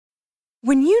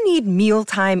When you need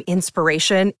mealtime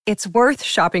inspiration, it's worth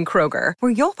shopping Kroger,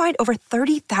 where you'll find over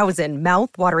 30,000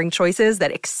 mouth-watering choices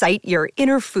that excite your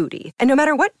inner foodie. And no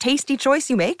matter what tasty choice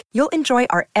you make, you'll enjoy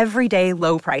our everyday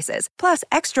low prices, plus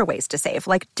extra ways to save,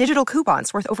 like digital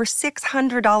coupons worth over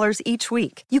 $600 each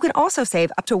week. You can also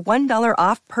save up to $1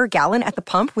 off per gallon at the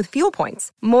pump with fuel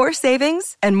points. More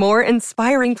savings and more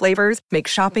inspiring flavors make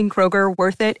shopping Kroger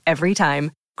worth it every time.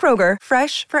 Kroger,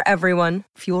 fresh for everyone.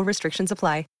 Fuel restrictions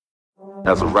apply.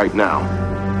 As of right now,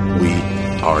 we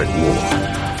are at war.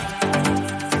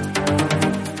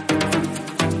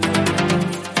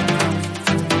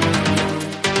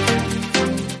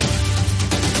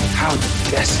 How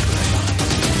desperate.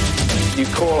 You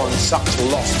call on such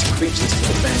lost creatures to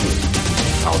defend you.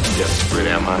 How desperate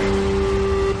am I?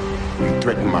 You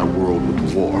threaten my world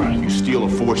with war. You steal a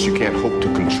force you can't hope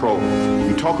to control.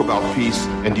 You talk about peace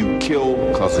and you kill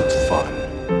because it's fun.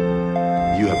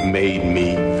 You have made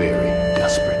me very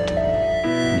desperate.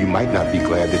 You might not be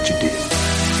glad that you did.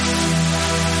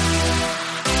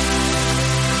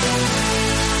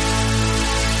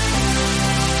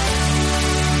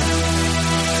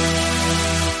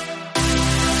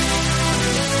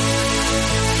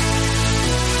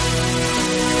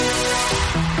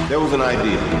 There was an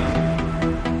idea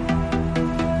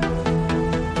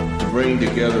to bring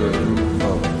together a group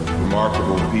of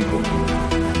remarkable people,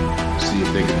 see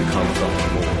if they could become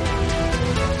something more.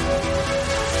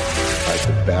 Like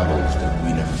the battles that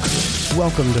we never could.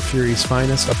 Welcome to Fury's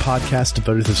Finest, a podcast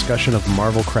devoted to discussion of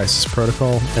Marvel Crisis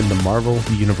Protocol and the Marvel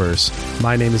Universe.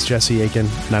 My name is Jesse Aiken,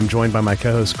 and I'm joined by my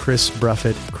co-host Chris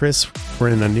Bruffett. Chris, we're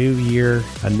in a new year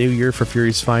for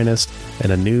Fury's Finest,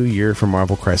 and a new year for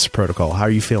Marvel Crisis Protocol. How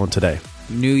are you feeling today?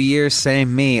 New year,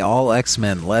 same me, all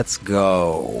X-Men, let's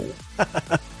go.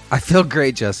 I feel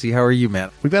great, Jesse. How are you,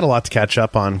 man? We've got a lot to catch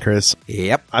up on, Chris.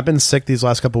 Yep. I've been sick these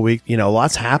last couple of weeks. You know,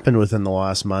 lots happened within the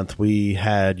last month. We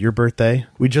had your birthday.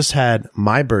 We just had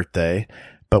my birthday,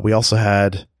 but we also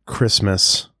had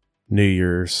Christmas, New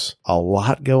Year's, a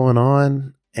lot going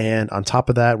on. And on top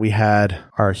of that, we had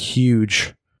our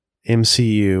huge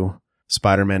MCU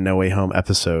Spider-Man No Way Home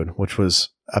episode, which was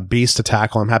a beast to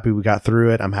tackle. I'm happy we got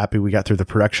through it. I'm happy we got through the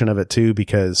production of it too,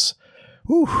 because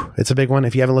it's a big one.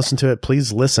 If you haven't listened to it,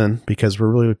 please listen, because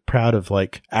we're really proud of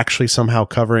actually somehow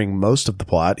covering most of the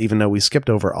plot, even though we skipped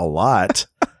over a lot.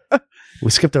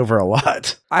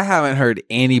 I haven't heard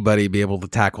anybody be able to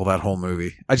tackle that whole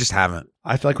movie. I just haven't.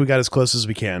 I feel like we got as close as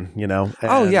we can, you know?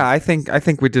 Oh yeah, I think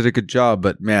we did a good job,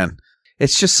 but man,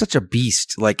 it's just such a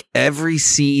beast. Like, every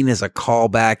scene is a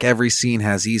callback. Every scene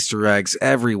has Easter eggs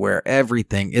everywhere,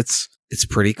 everything. It's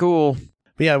pretty cool.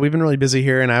 But yeah, we've been really busy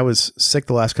here, and I was sick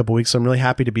the last couple of weeks, so I'm really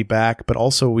happy to be back. But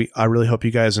also, I really hope you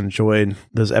guys enjoyed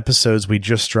those episodes we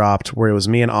just dropped, where it was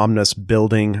me and Omnis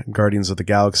building Guardians of the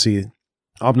Galaxy.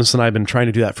 Omnis and I have been trying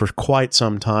to do that for quite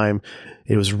some time.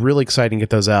 It was really exciting to get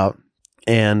those out,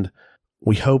 and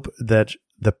we hope that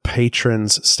the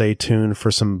patrons stay tuned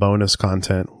for some bonus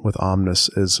content with Omnis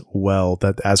as well,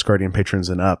 that Asgardian patrons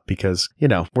and up, because, you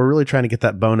know, we're really trying to get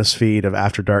that bonus feed of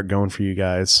After Dark going for you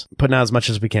guys, putting out as much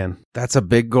as we can. That's a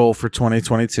big goal for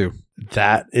 2022.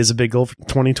 That is a big goal for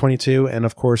 2022. And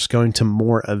of course, going to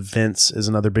more events is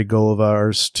another big goal of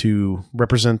ours, to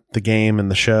represent the game and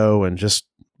the show and just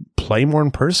play more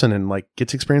in person and get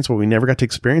to experience what we never got to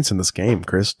experience in this game,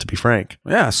 Chris, to be frank.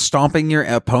 Yeah, stomping your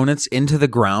opponents into the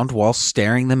ground while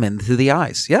staring them into the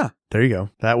eyes. Yeah. There you go.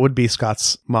 That would be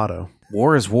Scott's motto.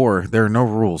 War is war. There are no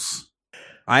rules.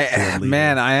 I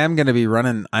am going to be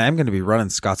running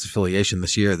Scott's affiliation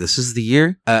this year. This is the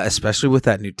year, especially with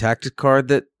that new tactic card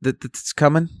that's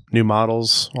coming. New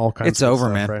models, all kinds it's of over,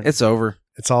 stuff, man. Right? It's over.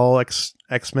 It's all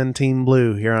X-Men Team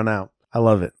Blue here on out. I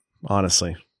love it,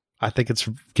 honestly. I think it's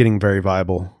getting very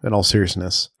viable in all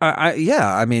seriousness.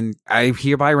 I mean, I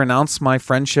hereby renounce my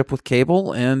friendship with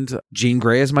Cable, and Jean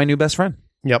Grey is my new best friend.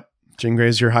 Yep. Jean Grey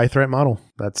is your high threat model.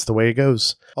 That's the way it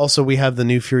goes. Also, we have the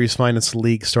new Fury's Finest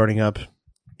League starting up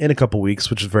in a couple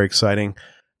weeks, which is very exciting.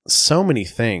 So many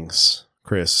things,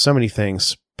 Chris, so many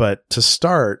things. But to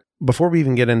start, before we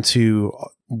even get into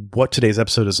what today's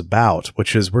episode is about,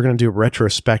 which is we're going to do a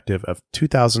retrospective of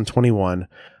 2021,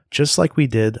 just like we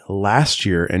did last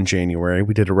year in January.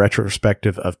 We did a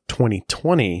retrospective of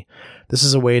 2020. This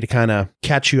is a way to kind of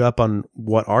catch you up on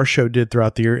what our show did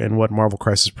throughout the year and what Marvel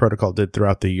Crisis Protocol did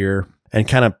throughout the year, and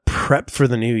kind of prep for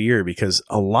the new year, because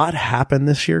a lot happened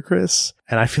this year, Chris.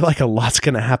 And I feel like a lot's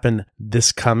going to happen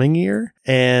this coming year.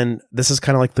 And this is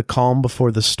kind of like the calm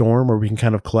before the storm, where we can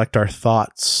kind of collect our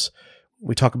thoughts.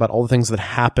 We talk about all the things that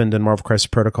happened in Marvel Crisis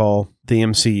Protocol, the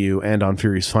MCU, and on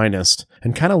Fury's Finest,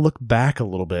 and kind of look back a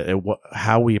little bit at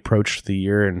how we approached the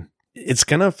year and it's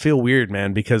going to feel weird,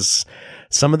 man, because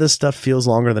some of this stuff feels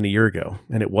longer than a year ago,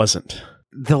 and it wasn't.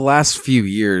 The last few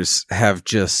years have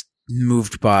just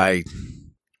moved by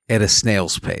at a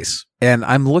snail's pace. And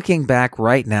I'm looking back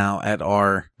right now at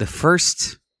the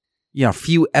first,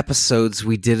 few episodes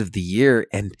we did of the year.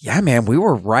 And yeah, man, we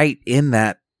were right in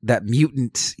that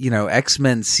mutant,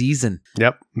 X-Men season.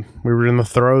 Yep. We were in the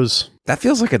throes. That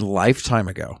feels like a lifetime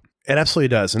ago. It absolutely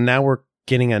does. And now we're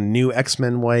getting a new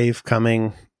X-Men wave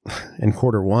coming in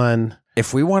Q1.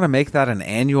 If we want to make that an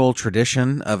annual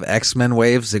tradition of X-Men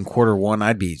waves in Q1,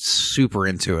 I'd be super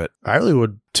into it. I really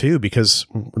would too, because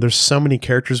there's so many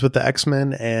characters with the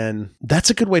X-Men, and that's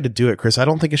a good way to do it, Chris. I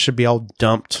don't think it should be all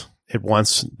dumped at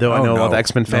once, though. I know a lot of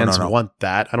X-Men fans want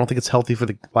that. I don't think it's healthy for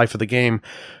the life of the game.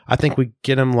 I think we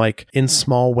get them like in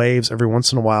small waves every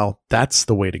once in a while. That's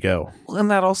the way to go. And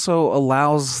that also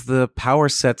allows the power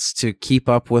sets to keep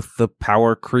up with the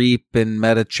power creep and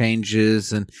meta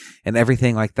changes and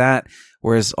everything like that.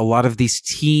 Whereas a lot of these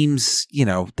teams,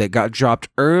 that got dropped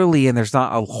early and there's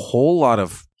not a whole lot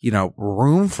of,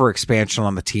 room for expansion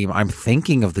on the team. I'm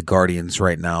thinking of the Guardians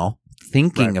right now,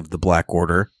 thinking of the Black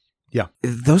Order. Yeah.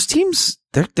 Those teams,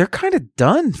 they're kind of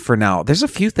done for now. There's a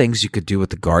few things you could do with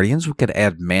the Guardians. We could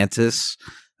add Mantis.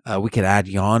 We could add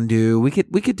Yondu.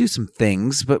 We could do some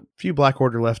things, but a few Black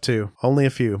Order left too. Only a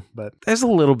few, but there's a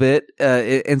little bit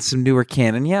and some newer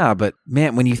canon. Yeah, but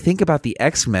man, when you think about the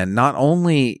X-Men, not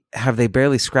only have they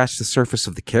barely scratched the surface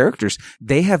of the characters,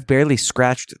 they have barely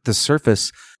scratched the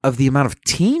surface of the amount of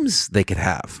teams they could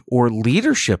have or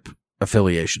leadership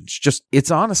affiliations. Just,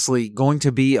 it's honestly going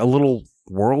to be a little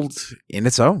world in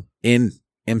its own in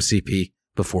MCP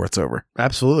before it's over.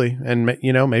 Absolutely. And,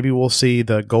 maybe we'll see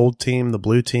the gold team, the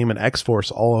blue team, and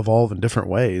X-Force all evolve in different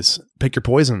ways. Pick your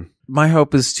poison. My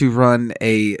hope is to run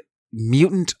a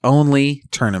mutant-only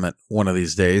tournament one of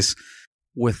these days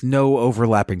with no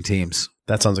overlapping teams.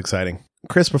 That sounds exciting.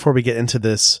 Chris, before we get into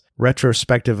this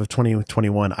retrospective of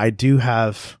 2021, I do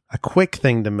have a quick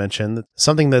thing to mention,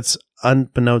 something that's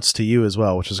unbeknownst to you as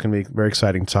well, which is going to be very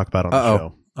exciting to talk about on the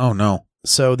show. Oh, no.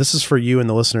 So this is for you and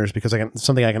the listeners because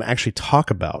something I can actually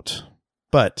talk about.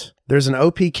 But there's an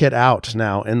OP kit out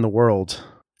now in the world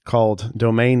called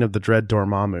Domain of the Dread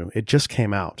Dormammu. It just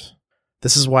came out.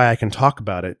 This is why I can talk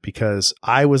about it, because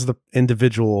I was the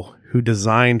individual who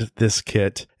designed this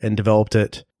kit and developed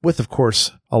it with, of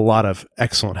course, a lot of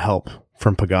excellent help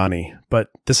from Pagani. But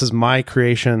this is my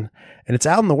creation, and it's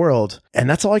out in the world, and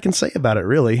that's all I can say about it,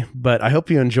 really. But I hope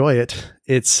you enjoy it.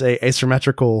 It's a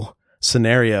asymmetrical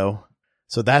scenario.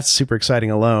 So that's super exciting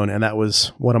alone. And that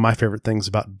was one of my favorite things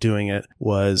about doing it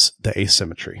was the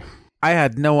asymmetry. I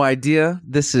had no idea.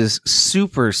 This is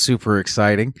super, super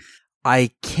exciting.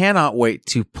 I cannot wait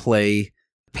to play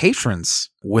patrons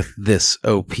with this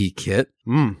OP kit.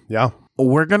 Yeah.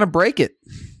 We're going to break it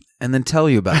and then tell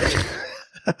you about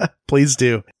it. Please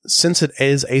do. Since it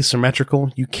is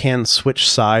asymmetrical, you can switch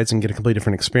sides and get a completely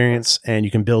different experience, and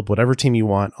you can build whatever team you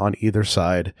want on either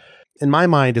side. In my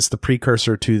mind, it's the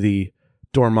precursor to the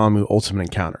Dormammu Ultimate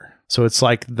Encounter. So it's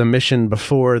like the mission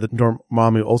before the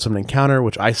Dormammu Ultimate Encounter,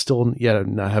 which I still yet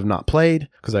have not played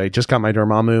because I just got my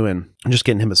Dormammu and I'm just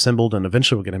getting him assembled and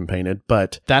eventually we'll get him painted.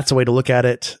 But that's a way to look at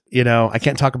it. I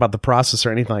can't talk about the process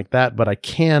or anything like that, but I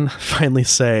can finally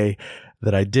say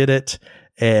that I did it.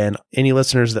 And any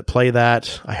listeners that play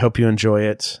that, I hope you enjoy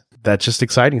it. That's just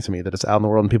exciting to me that it's out in the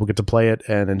world and people get to play it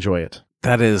and enjoy it.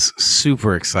 That is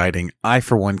super exciting. I,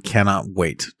 for one, cannot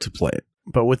wait to play it.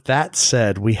 But with that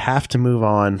said, we have to move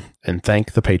on and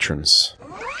thank the patrons.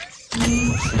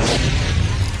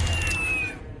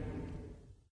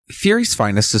 Fury's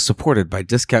Finest is supported by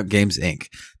Discount Games Inc.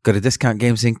 Go to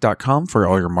discountgamesinc.com for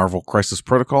all your Marvel Crisis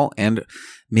Protocol and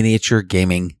miniature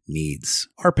gaming needs.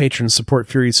 Our patrons support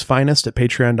Fury's Finest at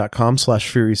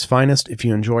patreon.com/Fury's Finest. If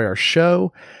you enjoy our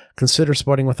show, consider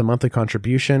supporting with a monthly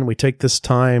contribution. We take this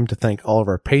time to thank all of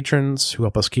our patrons who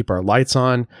help us keep our lights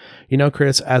on.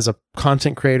 Chris, as a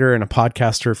content creator and a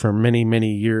podcaster for many,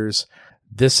 many years,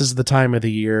 this is the time of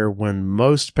the year when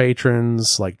most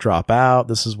patrons drop out.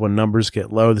 This is when numbers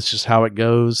get low. This is just how it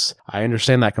goes. I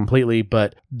understand that completely,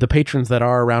 but the patrons that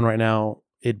are around right now,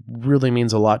 it really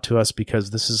means a lot to us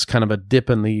because this is kind of a dip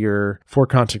in the year for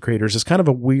content creators. It's kind of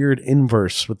a weird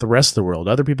inverse with the rest of the world.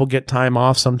 Other people get time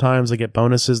off sometimes. They get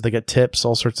bonuses, they get tips,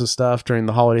 all sorts of stuff during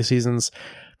the holiday seasons.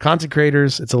 Content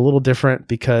creators, it's a little different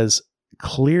because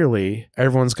clearly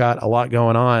everyone's got a lot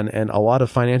going on and a lot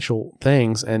of financial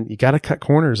things, and you got to cut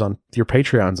corners on your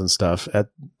Patreons and stuff at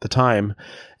the time.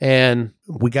 And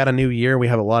we got a new year. We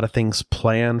have a lot of things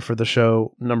planned for the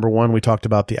show. Number one, we talked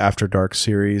about the After Dark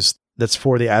series. That's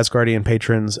for the Asgardian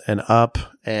patrons and up.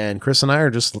 And Chris and I are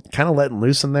just kind of letting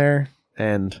loose in there.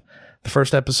 And The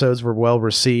first episodes were well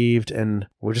received, and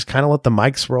we just kind of let the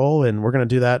mics roll, and we're going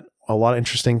to do that. A lot of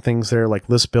interesting things there, like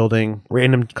list building,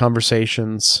 random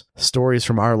conversations, stories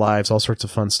from our lives, all sorts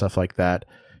of fun stuff like that.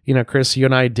 You know, Chris, you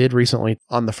and I did recently,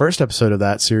 on the first episode of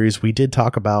that series, we did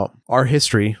talk about our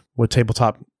history with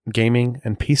tabletop gaming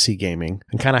and PC gaming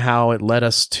and kind of how it led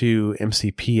us to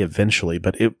MCP eventually.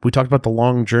 But we talked about the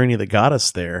long journey that got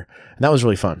us there, and that was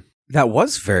really fun. That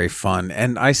was very fun.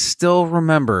 And I still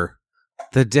remember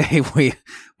the day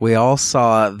we all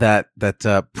saw that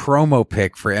promo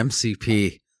pic for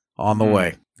MCP on the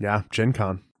way. Yeah, Gen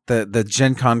Con. The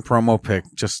Gen Con promo pic,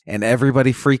 and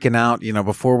everybody freaking out, you know,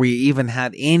 before we even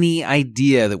had any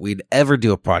idea that we'd ever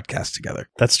do a podcast together.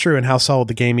 That's true, and how solid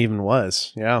the game even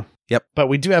was. Yeah. Yep. But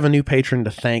we do have a new patron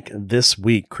to thank this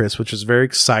week, Chris, which is very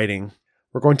exciting.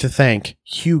 We're going to thank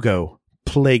Hugo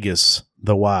Plagueis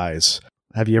the Wise.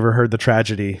 Have you ever heard the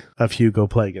tragedy of Hugo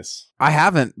Plagueis? I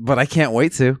haven't, but I can't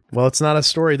wait to. Well, it's not a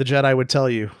story the Jedi would tell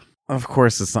you. Of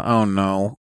course it's not. Oh,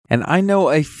 no. And I know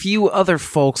a few other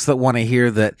folks that want to hear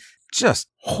that just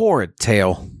horrid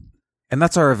tale. And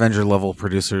that's our Avenger level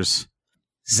producers,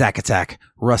 Zack Attack,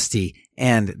 Rusty,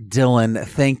 and Dylan.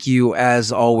 Thank you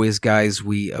as always, guys.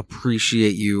 We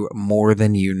appreciate you more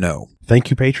than you know. Thank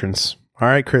you, patrons. All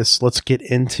right, Chris, let's get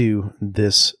into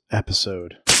this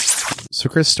episode. So,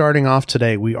 Chris, starting off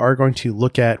today, we are going to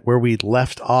look at where we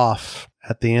left off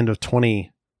at the end of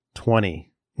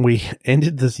 2020. We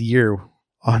ended this year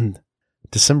on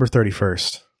December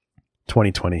 31st,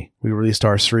 2020. We released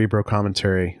our Cerebro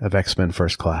commentary of X-Men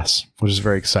First Class, which is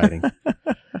very exciting.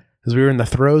 Because we were in the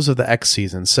throes of the X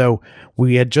season. So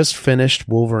we had just finished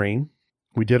Wolverine.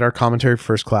 We did our commentary for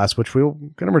First Class, which we're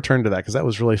going to return to that because that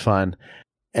was really fun.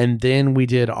 And then we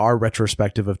did our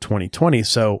retrospective of 2020.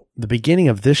 So the beginning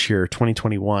of this year,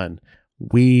 2021,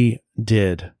 we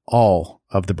did all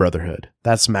of the Brotherhood.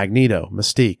 That's Magneto,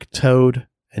 Mystique, Toad,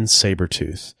 and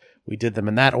Sabretooth. We did them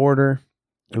in that order.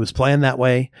 It was planned that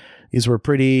way. These were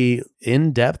pretty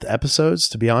in-depth episodes,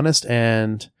 to be honest,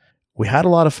 and we had a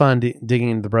lot of fun digging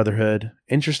into the Brotherhood.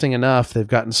 Interesting enough, they've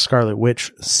gotten Scarlet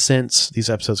Witch since these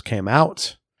episodes came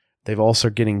out. They've also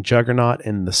getting Juggernaut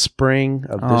in the spring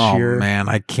of this year. Oh, man,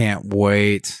 I can't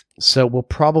wait. So we'll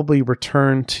probably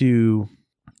return to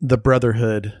the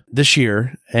Brotherhood this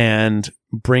year and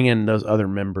bring in those other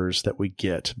members that we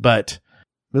get. But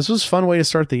this was a fun way to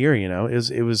start the year, you know.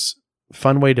 It was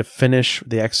fun way to finish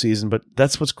the X season, but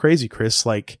that's what's crazy, Chris.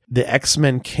 Like, the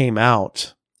X-Men came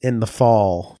out in the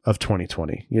fall of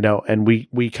 2020, you know, and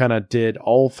we kind of did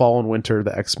all fall and winter,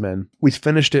 the X-Men. We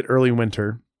finished it early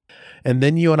winter, and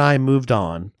then you and I moved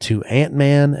on to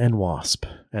Ant-Man and Wasp,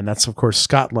 and that's, of course,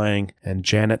 Scott Lang and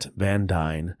Janet Van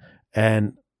Dyne.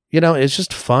 And, you know, it's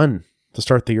just fun to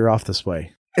start the year off this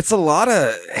way. It's a lot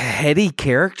of heady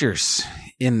characters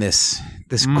in this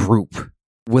group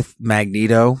with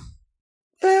Magneto.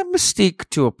 Mystique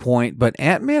to a point, but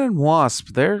Ant-Man and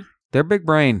Wasp, they're big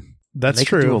brain. That's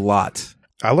true. They can do a lot.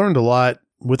 I learned a lot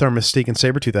with our Mystique and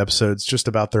Sabretooth episodes just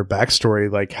about their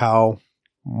backstory, like how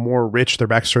more rich their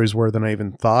backstories were than I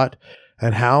even thought,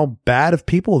 and how bad of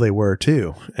people they were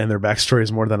too. And their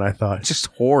backstories more than I thought. Just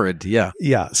horrid. Yeah.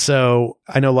 Yeah. So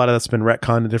I know a lot of that's been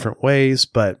retconned in different ways,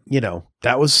 but you know,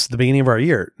 that was the beginning of our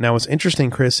year. Now what's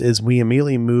interesting, Chris, is we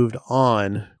immediately moved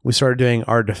on. We started doing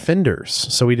our Defenders.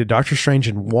 So we did Doctor Strange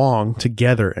and Wong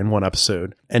together in one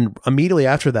episode. And immediately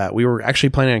after that, we were actually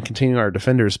planning on continuing our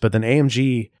Defenders, but then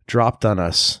AMG dropped on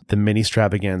us the Mini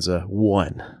Stravaganza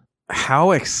 1.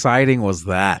 How exciting was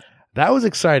that? That was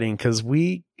exciting because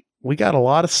we got a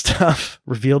lot of stuff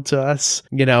revealed to us.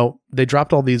 You know, they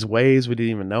dropped all these waves we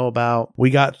didn't even know about.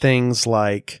 We got things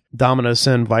like Domino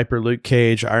Sin, Viper, Luke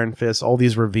Cage, Iron Fist, all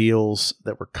these reveals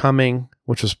that were coming,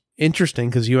 which was interesting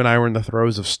because you and I were in the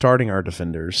throes of starting our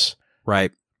Defenders.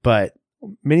 Right. But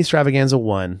Mini Stravaganza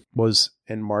 1 was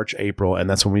in March, April, and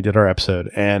that's when we did our episode.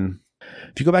 And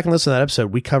if you go back and listen to that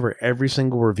episode, we cover every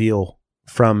single reveal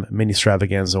from Mini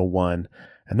Stravaganza 1.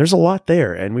 And there's a lot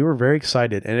there, and we were very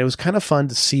excited. And it was kind of fun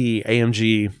to see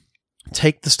AMG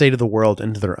take the state of the world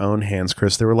into their own hands,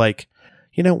 Chris. They were like,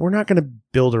 you know, we're not going to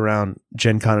build around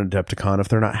Gen Con and Adepticon if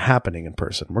they're not happening in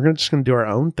person. We're just going to do our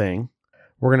own thing.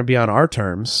 We're going to be on our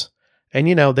terms. And,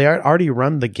 you know, they already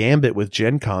run the gambit with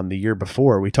Gen Con the year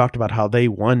before. We talked about how they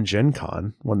won Gen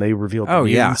Con when they revealed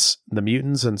the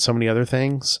mutants and so many other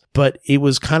things. But it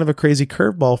was kind of a crazy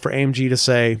curveball for AMG to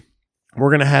say, we're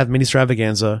going to have Mini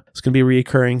Stravaganza. It's going to be a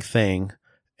reoccurring thing.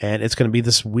 And it's going to be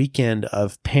this weekend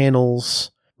of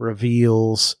panels,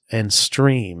 reveals, and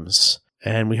streams.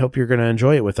 And we hope you're going to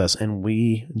enjoy it with us. And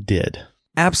we did.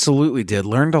 Absolutely did.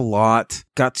 Learned a lot.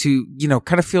 Got to, you know,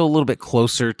 kind of feel a little bit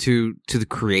closer to the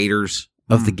creators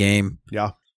of the game.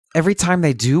 Yeah. every time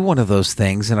they do one of those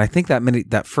things, and I think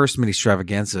that first mini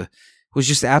extravaganza was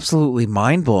just absolutely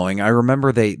mind blowing. I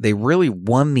remember they really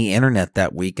won the internet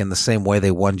that week in the same way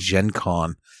they won Gen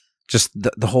Con. Just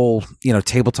the whole,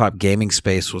 tabletop gaming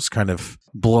space was kind of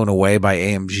blown away by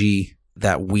AMG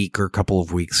that week or couple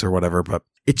of weeks or whatever. But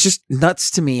it's just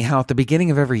nuts to me how at the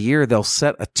beginning of every year they'll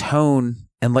set a tone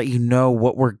and let you know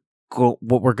what we're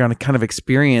going to kind of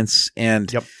experience,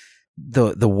 and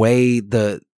the way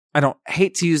I don't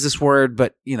hate to use this word,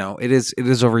 but it is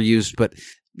overused, but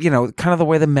kind of the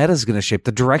way the meta is going to shape,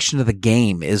 the direction of the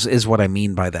game is what I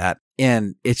mean by that.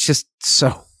 And it's just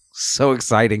so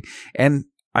exciting. And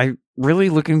I'm really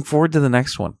looking forward to the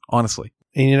next one, honestly.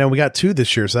 And, we got 2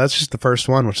 this year, so that's just the first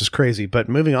one, which is crazy. But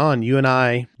moving on, you and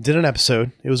I did an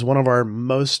episode. It was one of our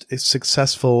most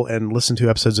successful and listened to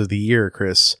episodes of the year,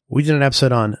 Chris. We did an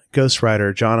episode on Ghost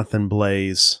Rider, Jonathan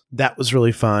Blaze. That was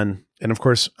really fun. And of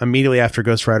course, immediately after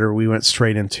Ghost Rider, we went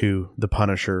straight into The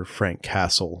Punisher, Frank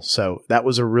Castle. So that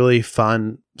was a really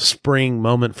fun spring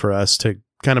moment for us to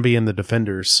kind of be in the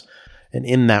Defenders and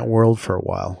in that world for a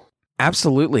while.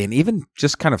 Absolutely. And even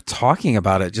just kind of talking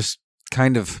about it just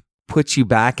kind of puts you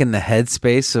back in the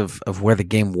headspace of where the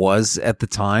game was at the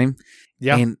time.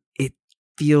 Yeah. And it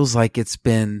feels like it's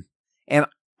been, and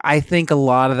I think a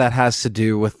lot of that has to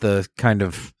do with the kind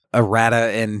of errata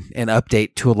and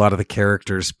update to a lot of the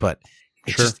characters, but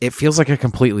it feels like a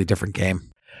completely different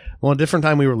game. Well, a different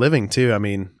time we were living too. I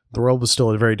mean, the world was still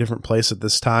a very different place at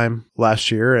this time last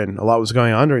year, and a lot was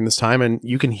going on during this time. And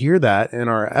you can hear that in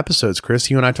our episodes, Chris.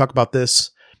 You and I talk about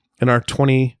this in our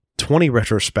 2020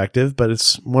 retrospective, but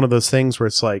it's one of those things where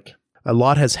it's like a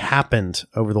lot has happened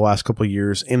over the last couple of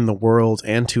years in the world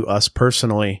and to us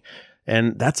personally.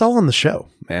 And that's all on the show,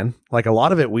 man. Like a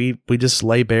lot of it, we just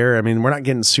lay bare. I mean, we're not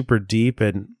getting super deep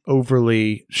and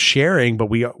overly sharing, but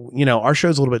our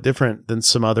show's a little bit different than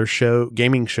some other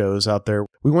gaming shows out there.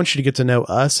 We want you to get to know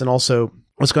us and also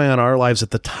what's going on in our lives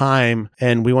at the time.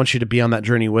 And we want you to be on that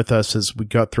journey with us as we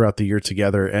go throughout the year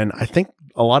together. And I think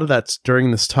a lot of that's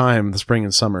during this time, the spring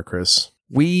and summer, Chris.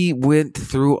 We went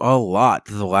through a lot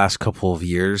the last couple of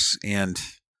years, and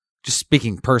just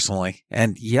speaking personally,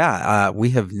 and we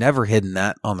have never hidden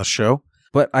that on the show,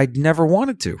 but I never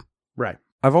wanted to. Right.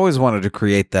 I've always wanted to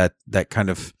create that kind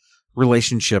of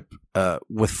relationship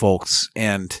with folks,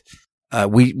 and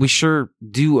we sure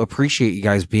do appreciate you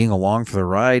guys being along for the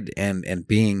ride and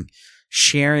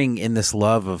sharing in this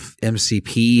love of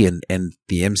MCP and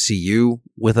the MCU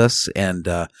with us. And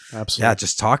absolutely,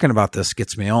 just talking about this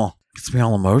gets me all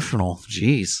emotional.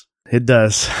 Jeez, it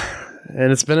does.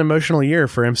 And it's been an emotional year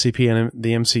for MCP and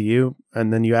the MCU.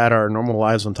 And then you add our normal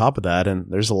lives on top of that, and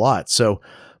there's a lot. So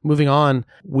moving on,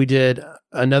 we did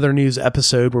another news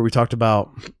episode where we talked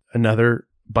about another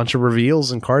bunch of reveals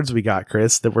and cards we got,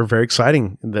 Chris, that were very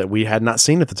exciting that we had not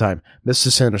seen at the time. Mr.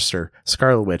 Sinister,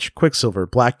 Scarlet Witch, Quicksilver,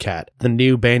 Black Cat, the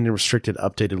new banned and restricted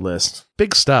updated list.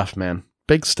 Big stuff, man.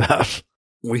 Big stuff.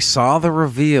 We saw the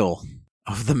reveal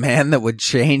of the man that would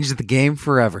change the game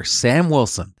forever, Sam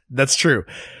Wilson. That's true.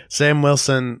 Sam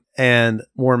Wilson and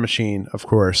War Machine, of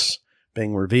course,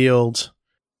 being revealed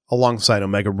alongside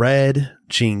Omega Red,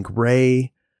 Jean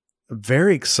Grey.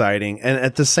 Very exciting. And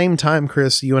at the same time,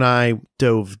 Chris, you and I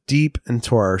dove deep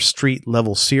into our street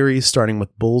level series, starting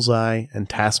with Bullseye and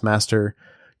Taskmaster,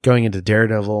 going into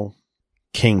Daredevil,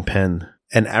 Kingpin.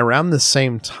 And around the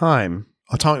same time,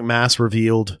 Atomic Mass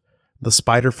revealed the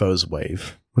Spider Foes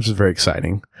wave, which is very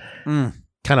exciting. Kind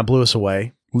of blew us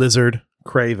away. Lizard,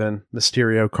 Kraven,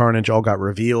 Mysterio, Carnage all got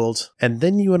revealed. And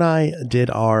then you and I did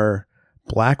our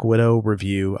Black Widow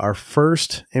review, our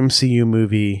first MCU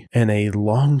movie in a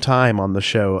long time on the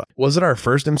show. Was it our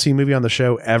first MCU movie on the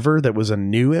show ever that was a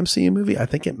new MCU movie? I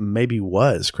think it maybe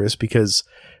was, Chris, because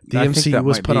the MCU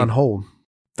was put on hold.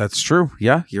 That's true.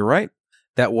 Yeah, you're right.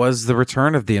 That was the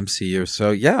return of the MCU. So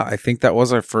yeah, I think that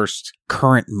was our first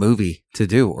current movie to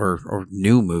do, or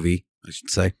new movie, I should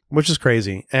say. Which is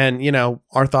crazy. And,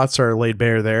 our thoughts are laid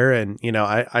bare there. And,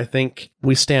 I think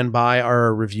we stand by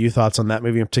our review thoughts on that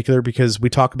movie in particular because we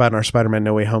talk about in our Spider-Man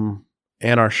No Way Home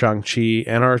and our Shang-Chi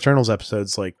and our Eternals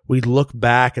episodes. Like, we look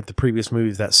back at the previous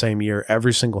movies that same year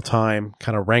every single time,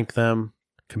 kind of rank them,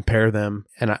 compare them.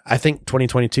 And I think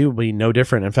 2022 will be no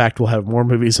different. In fact, we'll have more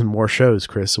movies and more shows,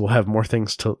 Chris. We'll have more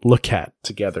things to look at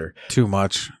together. Too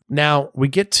much. Now, we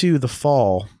get to the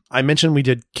fall. I mentioned we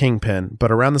did Kingpin,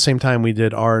 but around the same time, we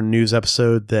did our news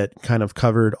episode that kind of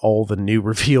covered all the new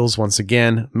reveals once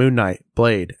again. Moon Knight,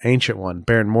 Blade, Ancient One,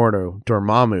 Baron Mordo,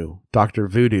 Dormammu, Dr.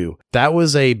 Voodoo. That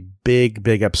was a big,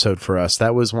 big episode for us.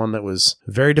 That was one that was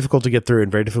very difficult to get through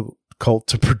and very difficult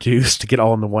to produce to get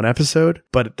all into one episode.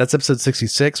 But that's episode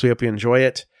 66. We hope you enjoy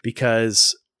it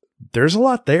because there's a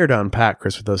lot there to unpack,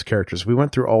 Chris, with those characters. We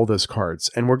went through all those cards,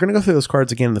 and we're going to go through those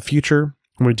cards again in the future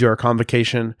when we do our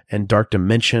Convocation and Dark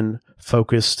Dimension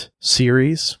focused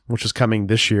series, which is coming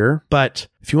this year. But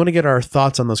if you want to get our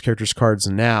thoughts on those characters' cards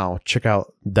now, check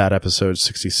out that episode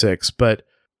 66. But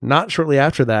not shortly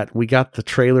after that, we got the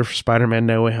trailer for Spider-Man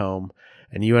No Way Home,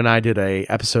 and you and I did a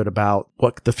episode about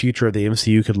what the future of the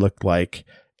MCU could look like.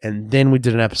 And then we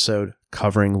did an episode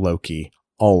covering Loki,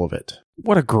 all of it.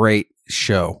 What a great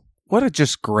show. What a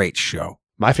just great show.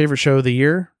 My favorite show of the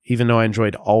year, even though I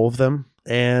enjoyed all of them.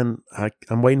 And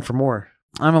I'm waiting for more.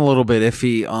 I'm a little bit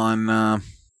iffy on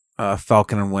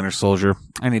Falcon and Winter Soldier.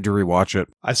 I need to rewatch it.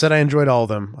 I said I enjoyed all of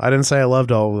them. I didn't say I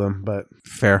loved all of them, but...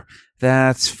 Fair.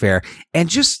 That's fair. And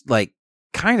just like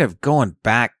kind of going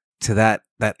back to that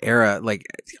era, like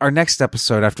our next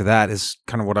episode after that is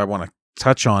kind of what I want to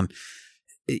touch on.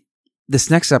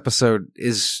 This next episode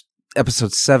is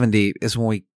episode 70 is when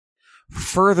we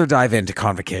further dive into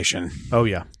Convocation. Oh,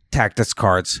 yeah. Tactics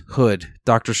cards, Hood,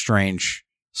 Doctor Strange,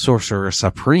 Sorcerer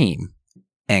Supreme,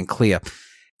 and Clea.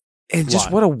 And just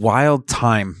what a wild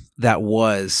time that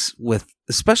was, with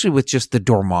especially with just the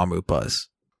Dormammu buzz.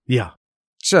 Yeah.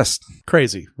 Just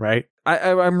crazy, right?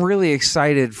 I'm really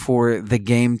excited for the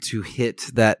game to hit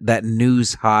that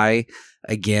news high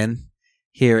again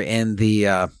here in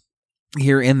the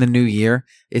new year.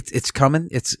 It's coming.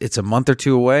 It's a month or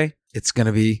two away. It's going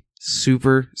to be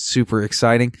super, super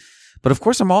exciting. But of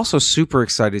course, I'm also super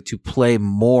excited to play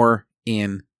more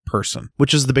in person.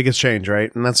 Which is the biggest change,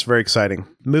 right? And that's very exciting.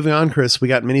 Moving on, Chris, we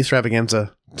got Mini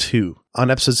Stravaganza 2. On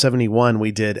episode 71,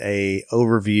 we did a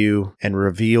overview and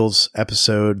reveals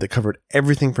episode that covered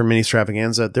everything from Mini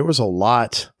Stravaganza. There was a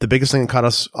lot. The biggest thing that caught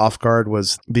us off guard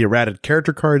was the errated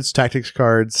character cards, tactics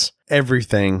cards.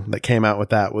 Everything that came out with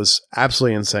that was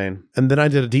absolutely insane. And then I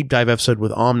did a deep dive episode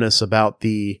with Omnis about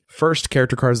the first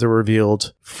character cards that were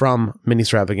revealed from Mini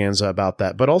Stravaganza about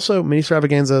that. But also, Mini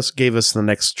Stravaganza gave us the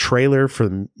next trailer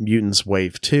for Mutants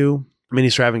Wave 2. Mini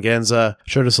Stravaganza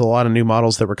showed us a lot of new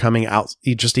models that were coming out,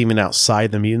 just even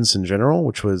outside the mutants in general,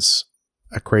 which was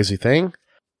a crazy thing.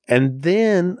 And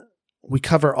then we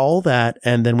cover all that,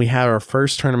 and then we have our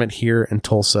first tournament here in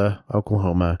Tulsa,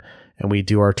 Oklahoma, and we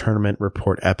do our tournament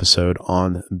report episode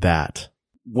on that.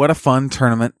 What a fun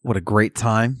tournament. What a great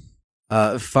time.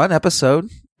 Fun episode.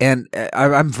 And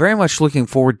I'm very much looking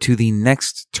forward to the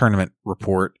next tournament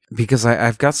report, because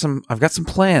I've got some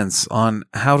plans on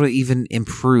how to even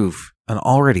improve an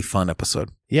already fun episode.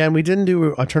 Yeah, and we didn't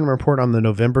do a tournament report on the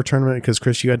November tournament because,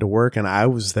 Chris, you had to work and I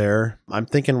was there. I'm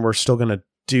thinking we're still going to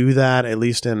do that, at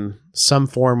least in some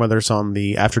form, whether it's on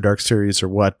the After Dark series or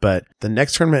what. But the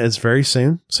next tournament is very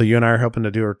tournament, so you and I are hoping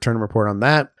to do a tournament report on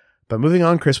that. But moving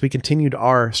on, Chris, we continued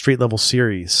our street level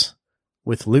series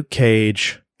with Luke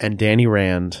Cage and Danny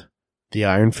Rand, the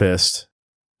Iron Fist.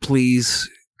 Please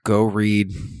go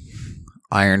read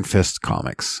Iron Fist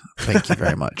comics. Thank you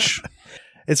very much.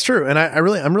 It's true. And I'm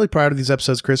really proud of these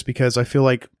episodes, Chris, because I feel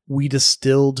like we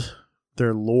distilled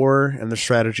their lore and their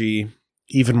strategy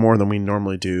even more than we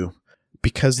normally do,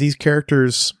 because these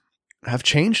characters have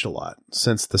changed a lot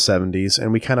since the 70s,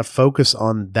 and we kind of focus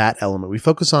on that element. We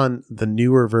focus on the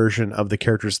newer version of the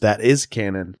characters that is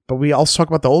canon, but we also talk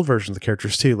about the old version of the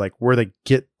characters too, like where they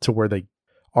get to where they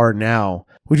are now.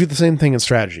 We do the same thing in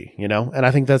strategy, and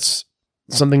I think that's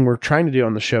something we're trying to do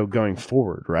on the show going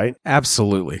forward, right?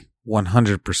 Absolutely.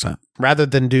 100%. Rather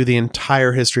than do the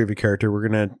entire history of a character, we're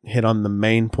going to hit on the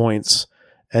main points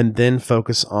and then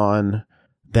focus on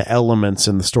the elements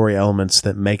and the story elements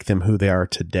that make them who they are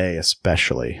today,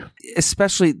 especially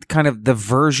kind of the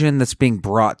version that's being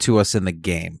brought to us in the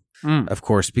game, of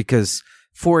course, because,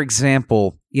 for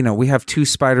example, we have two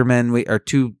Spider-Men, or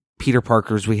two Peter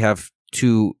Parkers, we have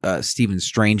two Stephen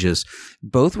Stranges.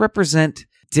 Both represent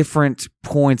different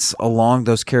points along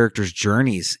those characters'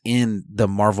 journeys in the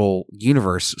Marvel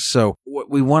universe. So what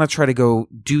we want to try to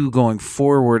do going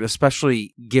forward,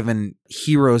 especially given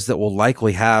heroes that will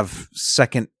likely have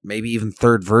second, maybe even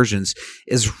third versions,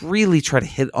 is really try to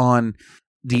hit on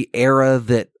the era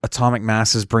that Atomic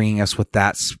Mass is bringing us with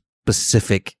that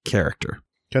specific character.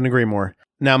 Couldn't agree more.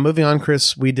 Now, moving on,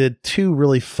 Chris, we did two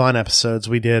really fun episodes.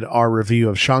 We did our review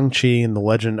of Shang-Chi and the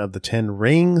Legend of the Ten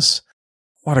Rings.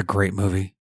 What a great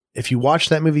movie. If you watch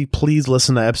that movie, please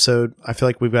listen to the episode. I feel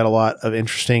like we've got a lot of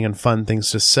interesting and fun things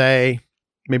to say.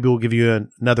 Maybe we'll give you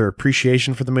another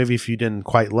appreciation for the movie if you didn't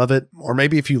quite love it. Or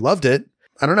maybe if you loved it,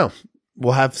 I don't know.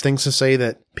 We'll have things to say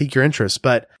that pique your interest.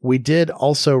 But we did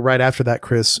also, right after that,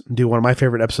 Chris, do one of my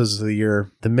favorite episodes of the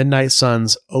year, the Midnight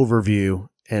Suns overview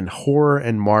and Horror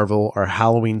and Marvel, our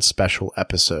Halloween special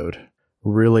episode.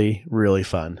 Really, really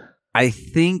fun. I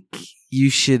think you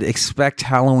should expect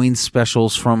Halloween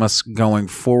specials from us going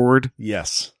forward,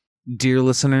 Yes. dear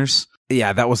listeners.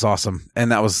 Yeah, that was awesome.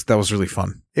 And that was really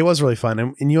fun. It was really fun.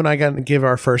 And you and I got to give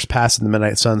our first pass in the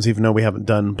Midnight Suns, even though we haven't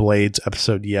done Blade's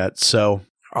episode yet. So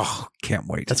Oh, can't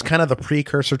wait. that's kind of the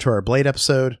precursor to our Blade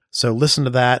episode. So listen to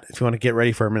that if you want to get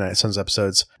ready for our Midnight Suns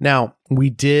episodes. Now, we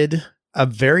did a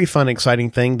very fun,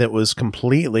 exciting thing that was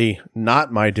completely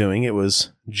not my doing. It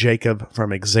was Jacob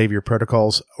from Xavier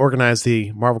Protocols organized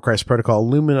the Marvel Crisis Protocol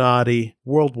Illuminati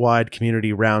Worldwide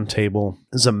Community Roundtable.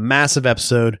 This is a massive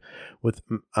episode with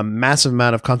a massive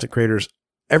amount of content creators,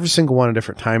 every single one in a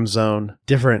different time zone,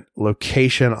 different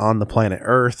location on the planet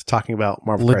Earth, talking about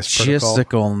Marvel Crisis Protocol.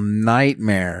 Logistical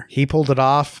nightmare. He pulled it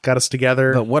off, got us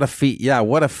together. But what a feat. Yeah,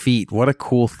 what a feat. What a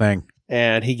cool thing.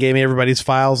 And he gave me everybody's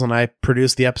files, and I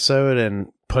produced the episode and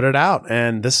put it out.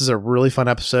 And this is a really fun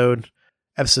episode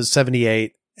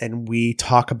 78. And we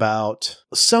talk about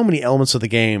so many elements of the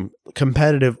game,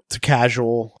 competitive to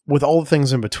casual, with all the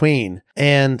things in between.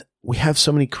 And we have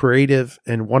so many creative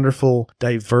and wonderful,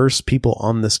 diverse people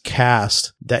on this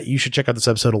cast that you should check out this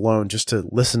episode alone just to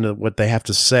listen to what they have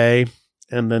to say.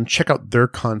 And then check out their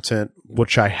content,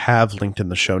 which I have linked in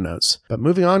the show notes. But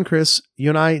moving on, Chris, you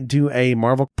and I do a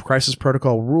Marvel Crisis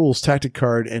Protocol rules, tactic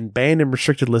card, and banned and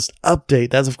restricted list update.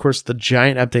 That's, of course, the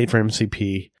giant update for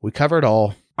MCP. We cover it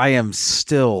all. I am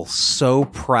still so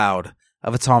proud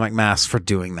of Atomic Mass for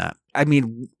doing that. I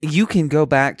mean, you can go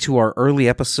back to our early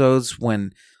episodes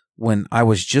when I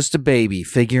was just a baby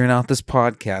figuring out this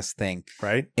podcast thing.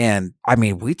 Right. And I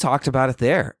mean, we talked about it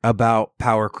there, about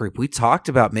power creep. We talked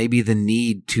about maybe the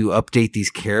need to update these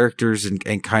characters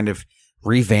and kind of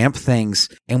revamp things.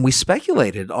 And we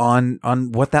speculated on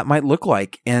what that might look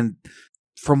like. And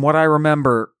from what I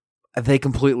remember, they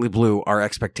completely blew our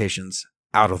expectations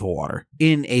out of the water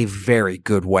in a very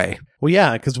good way. Well,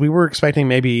 yeah, because we were expecting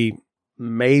maybe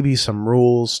some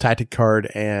rules, tactic card,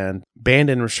 and banned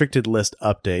and restricted list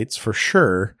updates for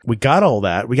sure. We got all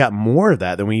that. We got more of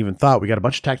that than we even thought. We got a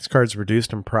bunch of tactics cards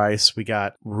reduced in price. We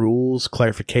got rules,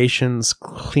 clarifications,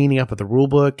 cleaning up of the rule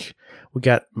book. We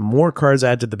got more cards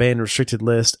added to the banned and restricted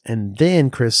list. And then,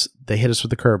 Chris, they hit us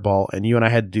with the curveball, and you and I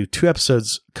had to do 2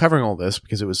 episodes covering all this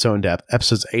because it was so in depth.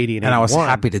 Episodes 80 and 81. And I was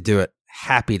happy to do it.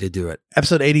 Happy to do it.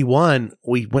 Episode 81,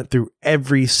 we went through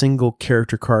every single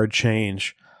character card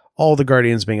change. All the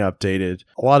Guardians being updated,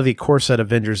 a lot of the core set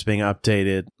Avengers being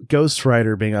updated, Ghost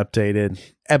Rider being updated,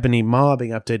 Ebony Maw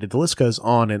being updated. The list goes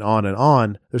on and on and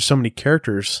on. There's so many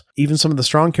characters, even some of the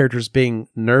strong characters being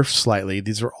nerfed slightly.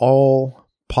 These are all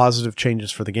positive changes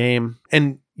for the game.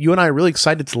 And you and I are really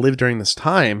excited to live during this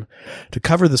time to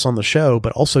cover this on the show,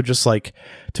 but also just like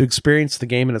to experience the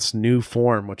game in its new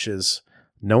form, which is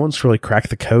no one's really cracked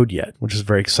the code yet, which is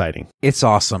very exciting. It's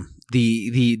awesome.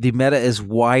 The meta is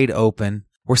wide open.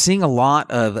 We're seeing a lot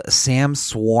of Sam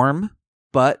Swarm,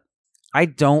 but I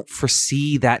don't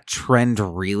foresee that trend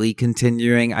really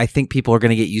continuing. I think people are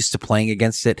going to get used to playing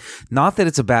against it. Not that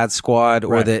it's a bad squad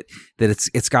or Right. that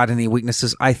it's got any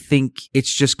weaknesses. I think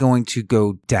it's just going to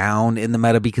go down in the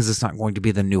meta because it's not going to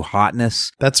be the new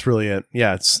hotness. That's really it.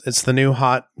 Yeah, it's the new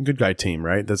hot good guy team,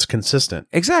 right? That's consistent.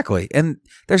 Exactly. And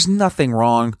there's nothing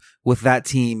wrong with that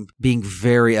team being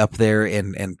very up there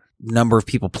and number of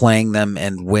people playing them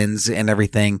and wins and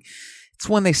everything. It's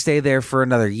when they stay there for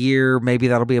another year, maybe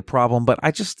that'll be a problem. But I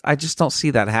just don't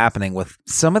see that happening with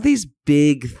some of these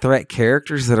big threat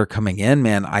characters that are coming in,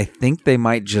 man. I think they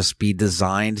might just be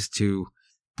designed to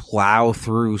plow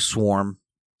through Swarm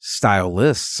style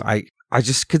lists. I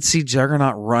just could see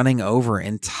Juggernaut running over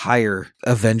entire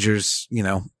Avengers,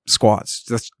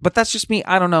 squads. But that's just me.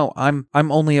 I don't know. I'm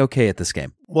only okay at this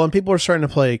game. Well, and people are starting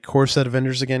to play core set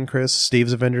Avengers again, Chris.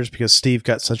 Steve's Avengers, because Steve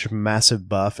got such a massive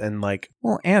buff. And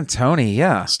And Tony,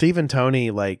 yeah. Steve and Tony,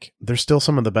 they're still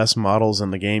some of the best models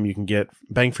in the game you can get.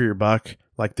 Bang for your buck.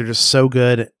 They're just so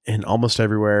good in almost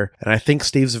everywhere. And I think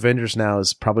Steve's Avengers now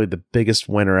is probably the biggest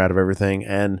winner out of everything.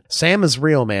 And Sam is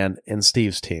real, man, in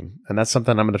Steve's team. And that's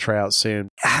something I'm going to try out soon.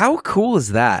 How cool is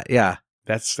that? Yeah.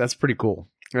 That's pretty cool.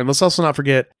 And let's also not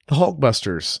forget the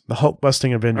Hulkbusters, the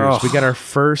Hulk-busting Avengers. Oh. We got our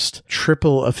first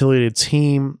triple affiliated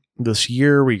team this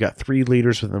year. We got 3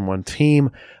 leaders within one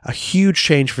team. A huge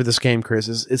change for this game, Chris,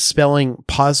 is spelling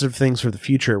positive things for the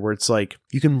future, where it's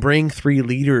you can bring 3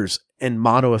 leaders and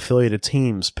mono-affiliated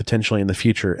teams potentially in the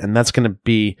future. And that's going to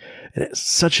be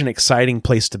such an exciting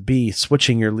place to be,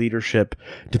 switching your leadership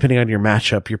depending on your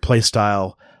matchup, your play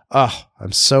style. Oh,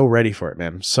 I'm so ready for it,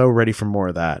 man. I'm so ready for more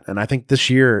of that. And I think this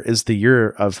year is the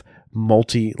year of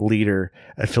multi-leader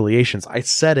affiliations. I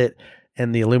said it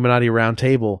in the Illuminati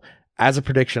Roundtable as a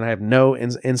prediction, I have no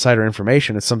insider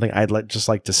information. It's something I'd just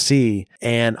like to see.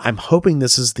 And I'm hoping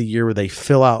this is the year where they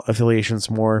fill out affiliations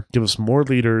more, give us more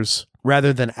leaders,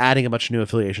 rather than adding a bunch of new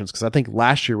affiliations. Because I think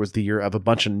last year was the year of a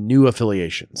bunch of new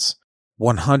affiliations.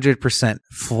 100%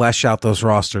 flesh out those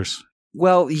rosters.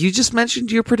 Well, you just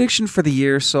mentioned your prediction for the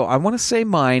year, so I want to say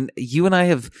mine. You and I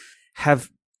have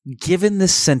given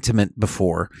this sentiment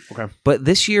before, Okay. but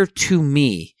this year, to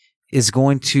me, is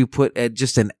going to put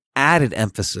just an added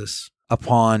emphasis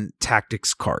upon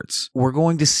tactics cards. We're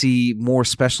going to see more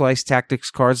specialized tactics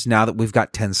cards now that we've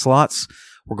got 10 slots.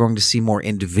 We're going to see more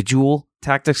individual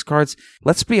tactics cards.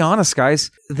 Let's be honest, guys.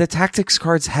 The tactics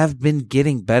cards have been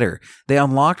getting better. They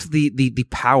unlocked the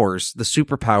powers, the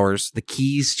superpowers, the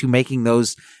keys to making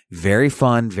those very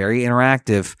fun, very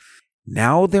interactive.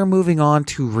 Now they're moving on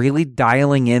to really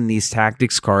dialing in these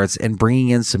tactics cards and bringing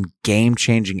in some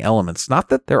game-changing elements. Not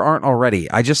that there aren't already.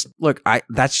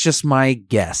 That's just my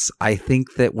guess. I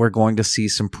think that we're going to see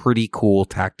some pretty cool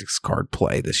tactics card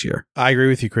play this year. I agree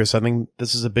with you, Chris. I think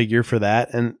this is a big year for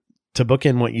that. And to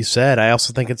bookend what you said, I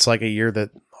also think it's like a year that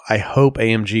I hope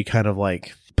AMG kind of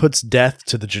like puts death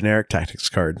to the generic tactics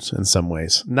cards in some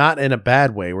ways. Not in a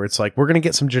bad way, where it's like, we're going to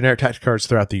get some generic tactics cards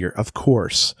throughout the year, of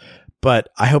course. But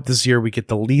I hope this year we get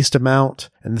the least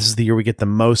amount, and this is the year we get the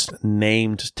most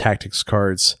named tactics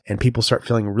cards, and people start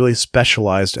feeling really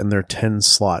specialized in their 10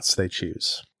 slots they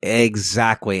choose.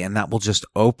 Exactly, and that will just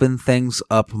open things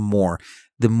up more.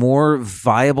 The more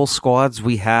viable squads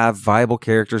we have, viable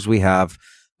characters we have,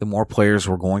 the more players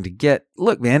we're going to get.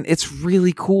 Look, man, it's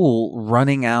really cool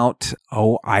running out,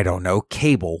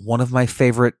 Cable, one of my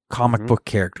favorite comic book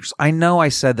characters. I know I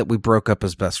said that we broke up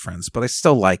as best friends, but I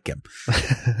still like him.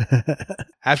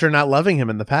 After not loving him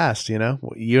in the past, you know?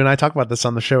 You and I talked about this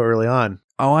on the show early on.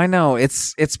 Oh, I know.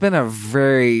 It's been a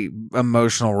very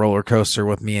emotional roller coaster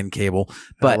with me and Cable.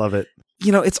 But I love it.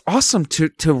 You know, it's awesome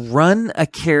to run a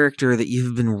character that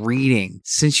you've been reading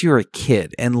since you were a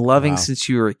kid and loving since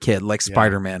you were a kid, like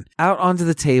Spider-Man, out onto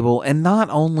the table. And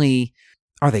not only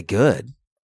are they good,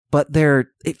 but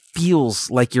it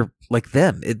feels like you're like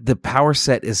them. The power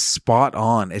set is spot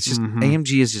on. It's just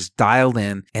AMG is just dialed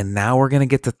in. And now we're going to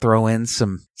get to throw in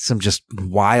some just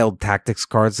wild tactics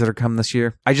cards that are coming this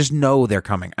year. I just know they're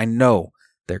coming. I know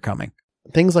they're coming.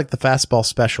 Things like the fastball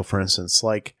special, for instance,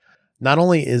 like not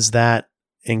only is that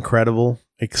incredible,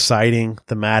 exciting,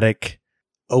 thematic,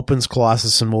 opens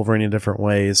Colossus and Wolverine in different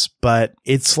ways, but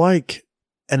it's like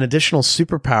an additional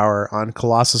superpower on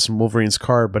Colossus and Wolverine's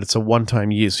card, but it's a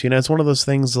one-time use. You know, it's one of those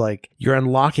things like you're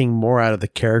unlocking more out of the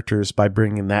characters by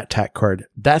bringing that tack card.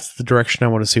 That's the direction I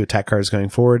want to see with tack cards going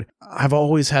forward. I've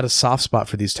always had a soft spot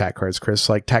for these tack cards, Chris,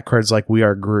 like tack cards like We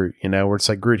Are Groot, you know, where it's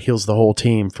like Groot heals the whole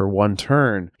team for one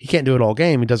turn. He can't do it all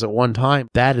game. He does it one time.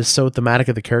 That is so thematic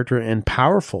of the character and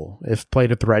powerful if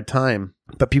played at the right time.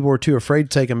 But people were too afraid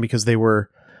to take them because they were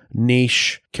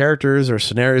niche characters or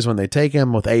scenarios when they take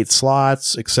them with 8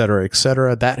 slots, etc.,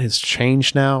 etc. That has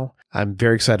changed now. I'm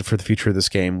very excited for the future of this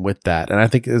game with that. And I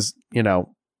think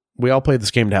we all play this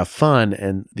game to have fun,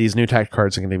 and these new tactic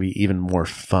cards are going to be even more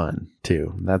fun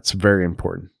too. That's very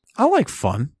important. I like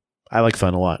fun. I like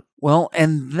fun a lot. Well,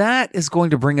 and that is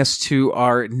going to bring us to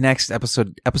our next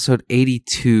episode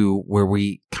 82, where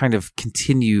we kind of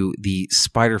continue the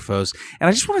Spider Foes. And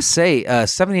I just want to say,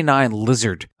 79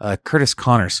 Lizard, Curtis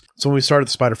Connors. So when we started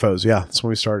the Spider Foes, that's when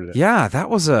we started it. Yeah, that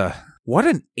was what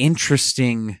an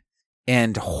interesting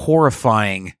and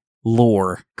horrifying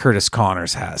lore Curtis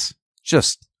Connors has.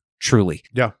 Just truly.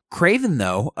 Yeah. Craven,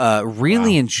 though,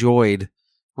 really enjoyed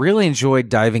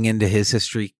diving into his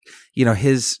history, you know,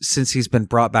 since he's been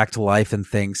brought back to life and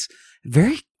things.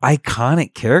 Very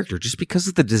iconic character just because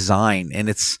of the design, and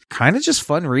it's kind of just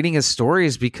fun reading his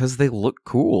stories because they look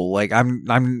cool. Like I'm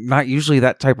not usually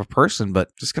that type of person,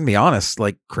 but just gonna be honest,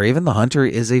 like Craven the Hunter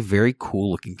is a very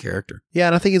cool looking character. Yeah,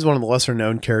 and I think he's one of the lesser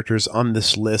known characters on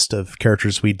this list of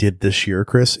characters we did this year,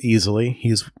 Chris, easily.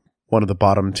 He's one of the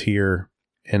bottom tier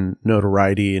in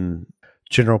notoriety and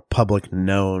general public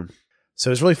known.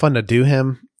 So it's really fun to do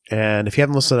him. And if you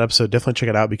haven't listened to that episode, definitely check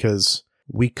it out because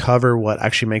we cover what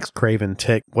actually makes Craven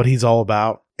tick, what he's all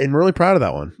about. And really proud of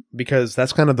that one because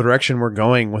that's kind of the direction we're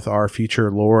going with our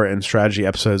future lore and strategy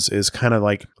episodes is kind of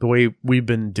like the way we've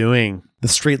been doing the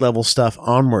street level stuff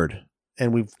onward.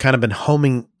 And we've kind of been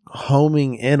homing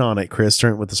in on it, Chris,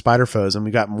 with the Spider Foes, and we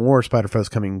got more Spider Foes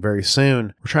coming very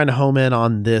soon. We're trying to home in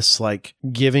on this, like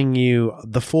giving you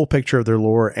the full picture of their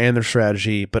lore and their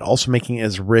strategy, but also making it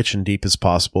as rich and deep as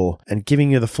possible and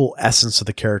giving you the full essence of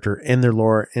the character in their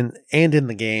lore and in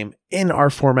the game in our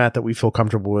format that we feel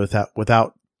comfortable with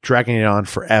without dragging it on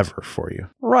forever for you.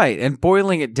 Right. And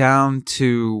boiling it down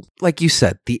to, like you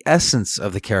said, the essence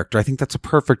of the character. I think that's a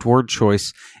perfect word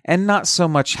choice. And not so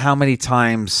much how many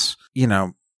times,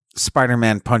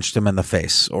 Spider-Man punched him in the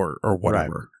face or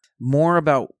whatever. Right. More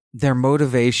about their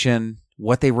motivation,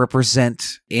 what they represent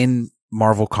in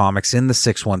Marvel Comics, in the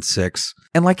 616.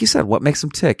 And like you said, what makes them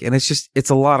tick. And it's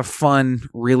a lot of fun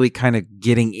really kind of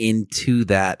getting into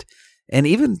that. And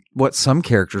even what some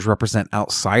characters represent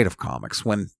outside of comics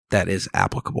when that is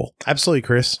applicable. Absolutely,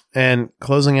 Chris. And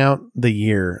closing out the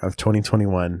year of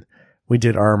 2021, we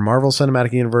did our Marvel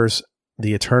Cinematic Universe,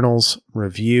 the Eternals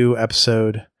review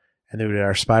episode, and then we did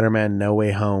our Spider-Man No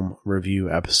Way Home review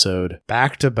episode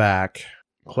back to back.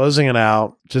 Closing it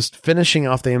out, just finishing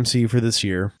off the MCU for this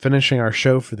year, finishing our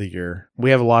show for the year. We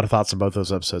have a lot of thoughts on both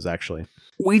those episodes, actually.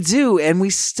 We do, and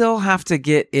we still have to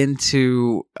get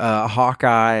into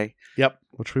Hawkeye. Yep,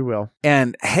 which we will.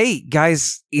 And hey,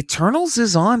 guys, Eternals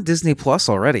is on Disney Plus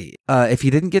already. If you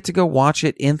didn't get to go watch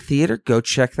it in theater, go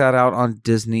check that out on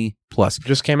Disney Plus.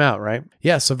 Just came out, right?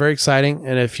 Yeah, so very exciting.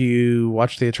 And if you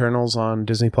watch the Eternals on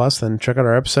Disney Plus, then check out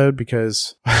our episode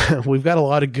because we've got a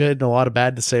lot of good and a lot of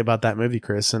bad to say about that movie,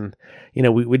 Chris. And,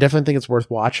 we definitely think it's worth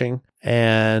watching.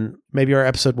 And maybe our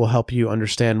episode will help you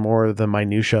understand more of the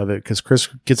minutia of it because Chris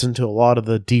gets into a lot of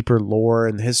the deeper lore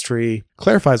and history,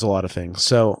 clarifies a lot of things.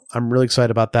 So I'm really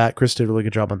excited about that. Chris did a really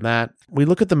good job on that. We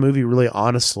look at the movie really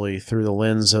honestly through the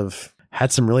lens of had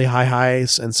some really high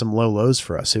highs and some low lows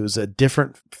for us. It was a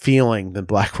different feeling than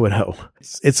Black Widow.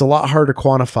 It's a lot harder to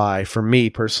quantify for me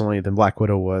personally than Black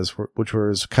Widow was, which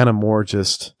was kind of more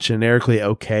just generically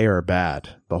okay or bad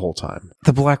the whole time.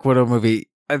 The Black Widow movie,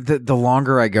 the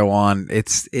longer I go on,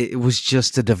 it was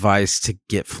just a device to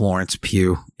get Florence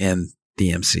Pugh in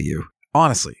the MCU.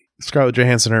 Honestly. Scarlett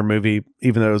Johansson, her movie,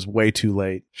 even though it was way too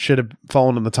late, should have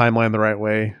fallen in the timeline the right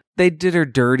way. They did her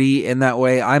dirty in that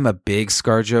way. I'm a big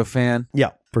ScarJo fan.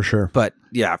 Yeah, for sure. But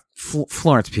yeah,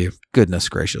 Florence Pugh, goodness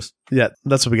gracious. Yeah,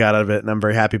 that's what we got out of it. And I'm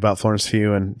very happy about Florence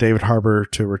Pugh and David Harbour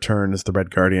to return as the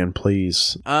Red Guardian,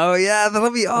 please. Oh, yeah,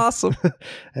 that'll be awesome.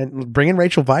 And bring in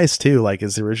Rachel Weisz, too,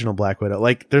 as the original Black Widow.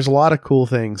 There's a lot of cool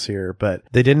things here, but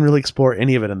they didn't really explore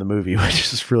any of it in the movie,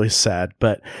 which is really sad.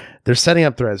 But they're setting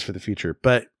up threads for the future.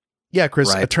 But yeah,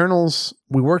 Chris, right. Eternals,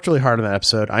 we worked really hard on that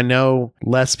episode. I know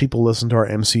less people listen to our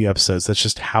MCU episodes. That's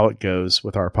just how it goes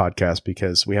with our podcast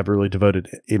because we have a really devoted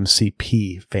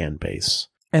MCP fan base.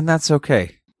 And that's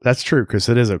okay. That's true, Chris.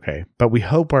 It is okay. But we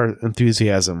hope our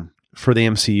enthusiasm for the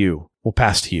MCU will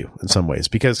pass to you in some ways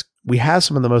because we have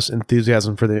some of the most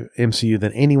enthusiasm for the MCU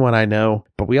than anyone I know,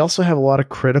 but we also have a lot of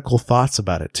critical thoughts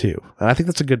about it too. And I think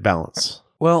that's a good balance.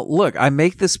 Well, look, I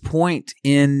make this point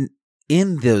in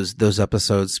those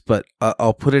episodes, but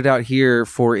I'll put it out here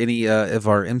for any of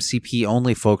our MCP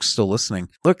only folks still listening.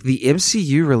 Look, the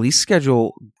MCU release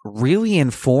schedule really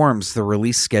informs the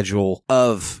release schedule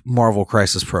of Marvel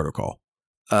Crisis Protocol.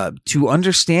 To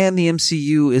understand the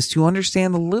MCU is to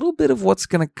understand a little bit of what's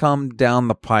going to come down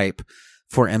the pipe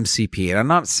for MCP. And I'm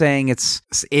not saying it's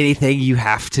anything you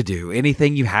have to do,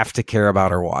 anything you have to care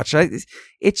about or watch.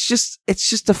 It's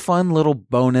just a fun little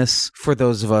bonus for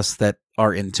those of us that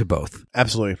are into both.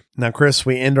 Absolutely. Now, Chris,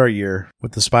 we end our year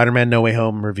with the Spider-Man No Way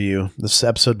Home review. This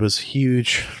episode was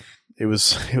huge. It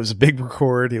was a big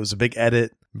record. It was a big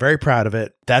edit. Very proud of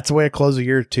it. That's the way I close a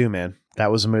year too, man. That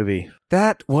was a movie.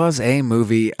 That was a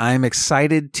movie. I'm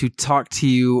excited to talk to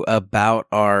you about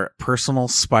our personal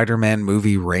Spider-Man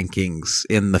movie rankings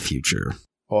in the future.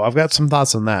 Well, I've got some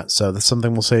thoughts on that, so that's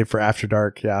something we'll save for After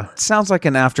Dark, yeah. Sounds like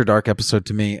an After Dark episode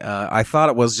to me. I thought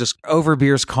it was just over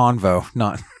beers convo,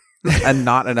 not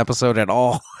an episode at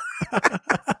all.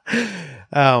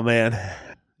 Oh, man.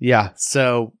 Yeah,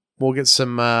 so we'll get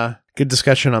some good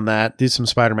discussion on that, do some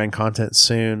Spider-Man content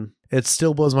soon. It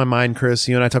still blows my mind, Chris.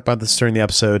 You and I talked about this during the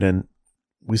episode, and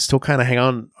we still kind of hang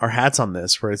on our hats on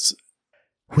this, where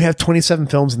we have 27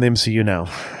 films in the MCU now,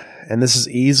 and this is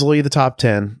easily the top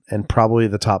 10 and probably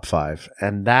the top 5,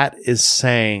 and that is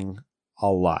saying a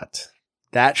lot.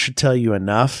 That should tell you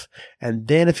enough. And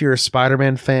then if you're a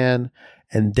Spider-Man fan,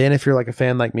 and then if you're like a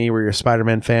fan like me, where you're a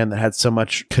Spider-Man fan that had so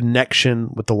much connection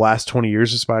with the last 20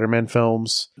 years of Spider-Man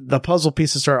films, the puzzle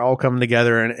pieces start all coming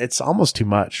together, and it's almost too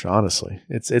much, honestly.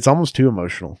 It's almost too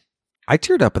emotional. I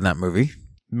teared up in that movie.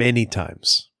 Many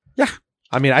times. Yeah.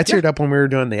 I mean, I teared up when we were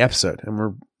doing the episode, and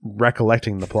we're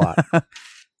recollecting the plot.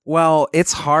 Well,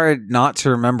 it's hard not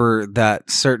to remember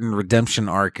that certain redemption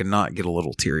arc and not get a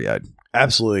little teary-eyed.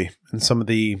 Absolutely. And some of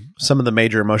the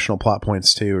major emotional plot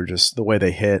points too are just the way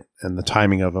they hit, and the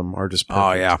timing of them are just perfect.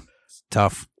 Oh yeah.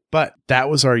 Tough. But that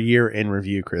was our year in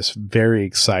review, Chris. Very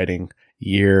exciting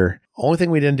year. Only thing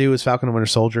we didn't do was Falcon and Winter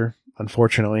Soldier,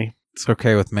 unfortunately. It's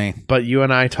okay with me. But you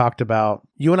and I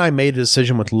made a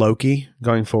decision with Loki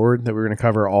going forward that we were going to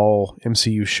cover all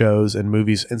MCU shows and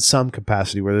movies in some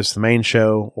capacity, whether it's the main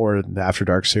show or the After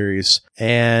Dark series.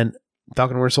 And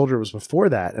Falcon and Winter Soldier was before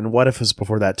that, and What If was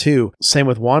before that too. Same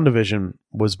with WandaVision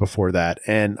was before that,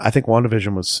 and I think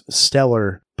WandaVision was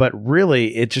stellar, but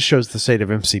really it just shows the state of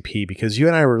MCP because you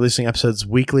and I were releasing episodes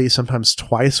weekly, sometimes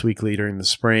twice weekly during the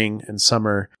spring and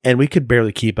summer, and we could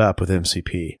barely keep up with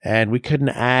MCP, and we couldn't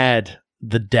add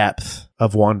the depth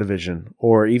of WandaVision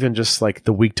or even just like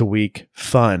the week-to-week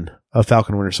fun of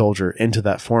Falcon and Winter Soldier into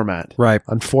that format. Right.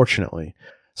 Unfortunately.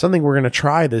 Something we're going to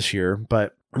try this year,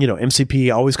 but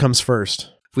MCP always comes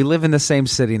first. We live in the same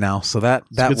city now, so that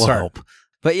will start. help.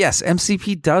 But yes,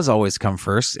 MCP does always come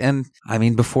first. And I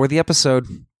mean, before the episode,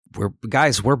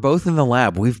 we're both in the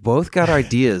lab. We've both got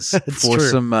ideas for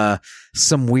true.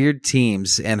 some weird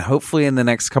teams. And hopefully in the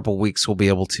next couple weeks, we'll be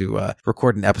able to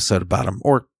record an episode about them,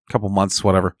 or a couple months,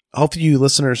 whatever. Hopefully you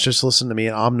listeners just listen to me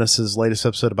in Omnis's latest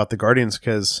episode about the Guardians,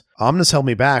 because Omnis held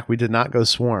me back. We did not go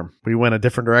Swarm. We went a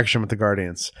different direction with the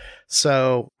Guardians.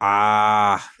 So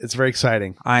it's very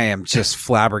exciting. I am just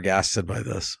flabbergasted by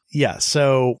this. Yeah,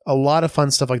 so a lot of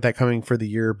fun stuff like that coming for the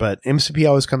year, but MCP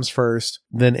always comes first,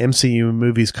 then MCU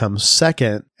movies come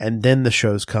second, and then the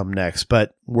shows come next.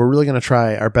 But we're really going to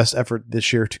try our best effort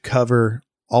this year to cover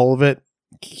all of it,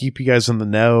 keep you guys in the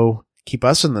know, keep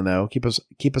us in the know, keep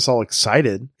us all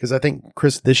excited, because I think,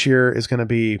 Chris, this year is going to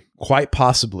be quite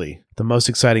possibly the most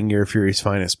exciting year of Fury's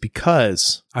Finest,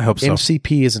 because I hope so.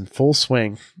 MCP is in full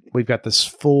swing. We've got this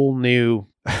full new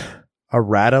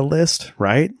errata list,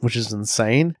 right? Which is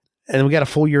insane. And we got a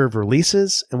full year of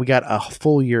releases, and we got a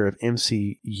full year of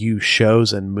MCU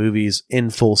shows and movies in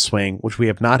full swing, which we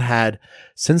have not had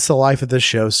since the life of this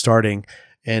show starting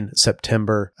in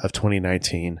September of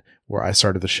 2019, where I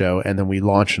started the show, and then we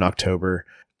launched in October.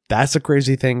 That's a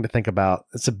crazy thing to think about.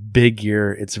 It's a big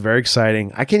year. It's very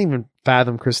exciting. I can't even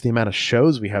fathom, Chris, the amount of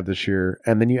shows we have this year.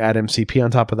 And then you add MCP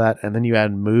on top of that, and then you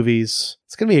add movies.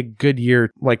 It's going to be a good year,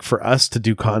 like, for us to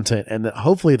do content, and that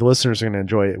hopefully the listeners are going to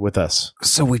enjoy it with us.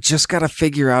 So we just got to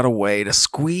figure out a way to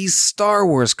squeeze Star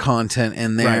Wars content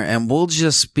in there, Right. and we'll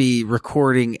just be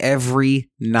recording every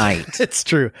night. It's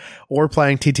true. Or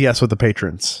playing TTS with the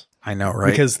patrons. I know, right?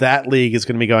 Because that league is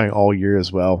going to be going all year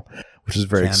as well, which is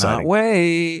very exciting. Cannot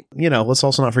wait. Let's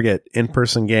also not forget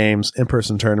in-person games,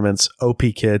 in-person tournaments, OP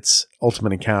kits,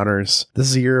 Ultimate Encounters. This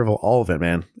is a year of all of it,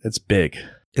 man. It's big.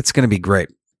 It's going to be great.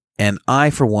 And I,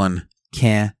 for one,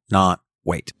 cannot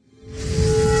wait.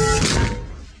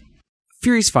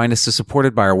 Fury's Finest is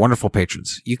supported by our wonderful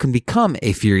patrons. You can become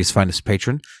a Fury's Finest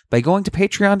patron by going to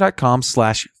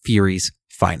patreon.com/Fury's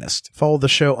Finest. Follow the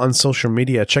show on social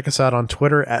media. Check us out on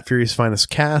Twitter at Fury's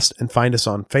Finest Cast, and find us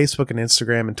on Facebook and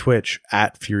Instagram and Twitch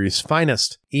at Fury's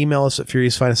Finest. Email us at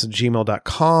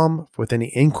furiousfinest@gmail.com with any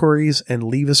inquiries, and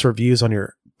leave us reviews on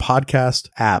your podcast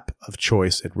app of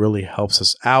choice. It really helps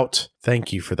us out.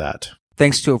 Thank you for that.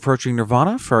 Thanks to Approaching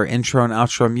Nirvana for our intro and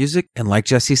outro music. And like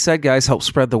Jesse said, guys, help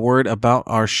spread the word about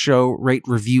our show. Rate,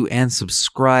 review, and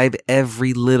subscribe.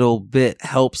 Every little bit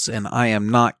helps, and I am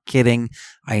not kidding.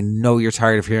 I know you're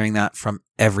tired of hearing that from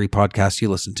every podcast you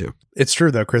listen to. It's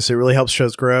true, though, Chris. It really helps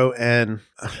shows grow, and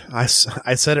I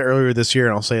said it earlier this year,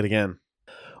 and I'll say it again.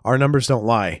 Our numbers don't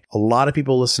lie. A lot of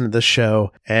people listen to this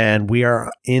show, and we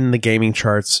are in the gaming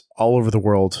charts all over the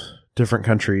world, different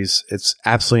countries. It's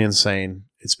absolutely insane.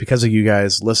 It's because of you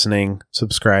guys listening,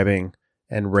 subscribing,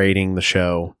 and rating the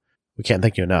show. We can't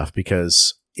thank you enough,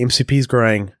 because MCP is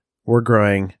growing, we're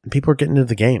growing, and people are getting into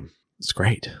the game. It's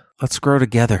great. Let's grow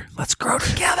together. Let's grow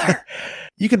together.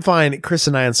 You can find Chris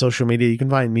and I on social media. You can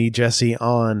find me, Jesse,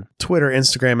 on Twitter,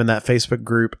 Instagram, and that Facebook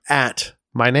group at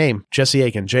my name, Jesse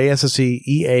Aiken,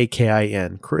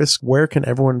 JSSEAKIN. Chris, where can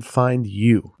everyone find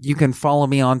you? You can follow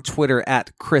me on Twitter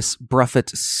at Chris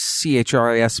Bruffett,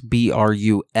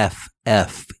 ChrisBruffett.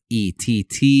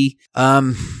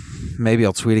 Maybe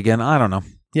I'll tweet again. I don't know.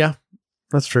 Yeah,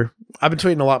 that's true. I've been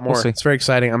tweeting a lot more. We'll see. It's very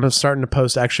exciting. I'm starting to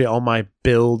post actually all my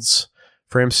builds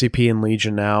for MCP and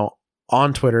Legion now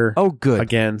on Twitter. Oh, good.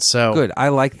 Again, so Good. I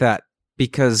like that,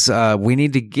 because we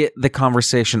need to get the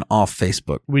conversation off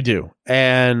Facebook. we do.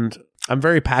 And I'm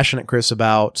very passionate, Chris,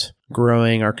 about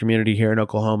growing our community here in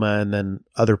Oklahoma and then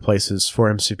other places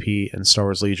for MCP and Star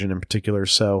Wars Legion in particular.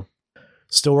 So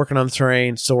still working on the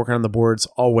terrain, still working on the boards,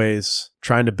 always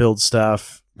trying to build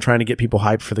stuff, trying to get people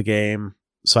hyped for the game.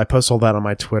 So I post all that on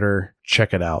my Twitter.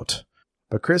 Check it out.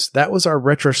 But Chris, that was our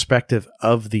retrospective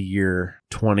of the year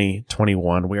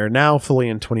 2021. We are now fully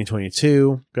in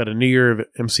 2022. Got a new year of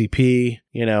MCP.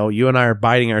 You know, you and I are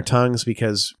biting our tongues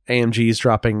because AMG is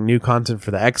dropping new content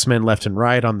for the X-Men left and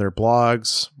right on their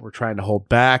blogs. We're trying to hold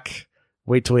back.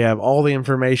 Wait till we have all the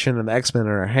information and the X-Men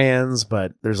in our hands,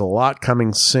 but there's a lot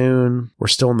coming soon. We're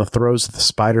still in the throes of the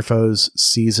Spider-Foes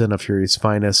season of Fury's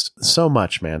Finest. So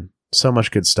much, man. So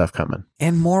much good stuff coming.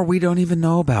 And more we don't even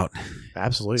know about.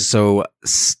 Absolutely. So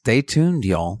stay tuned,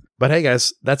 y'all. But hey,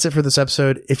 guys, that's it for this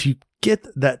episode. If you get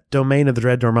that Domain of the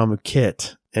Dread Dormammu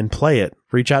kit and play it,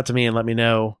 reach out to me and let me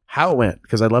know how it went,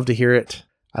 because I'd love to hear it.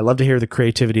 I love to hear the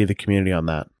creativity of the community on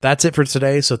that. That's it for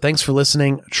today. So thanks for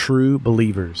listening, true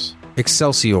believers.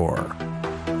 Excelsior.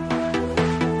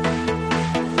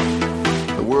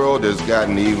 The world has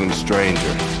gotten even stranger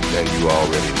than you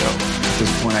already know. At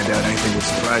this point, I doubt anything would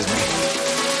surprise me.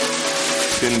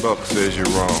 $10 says you're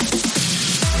wrong.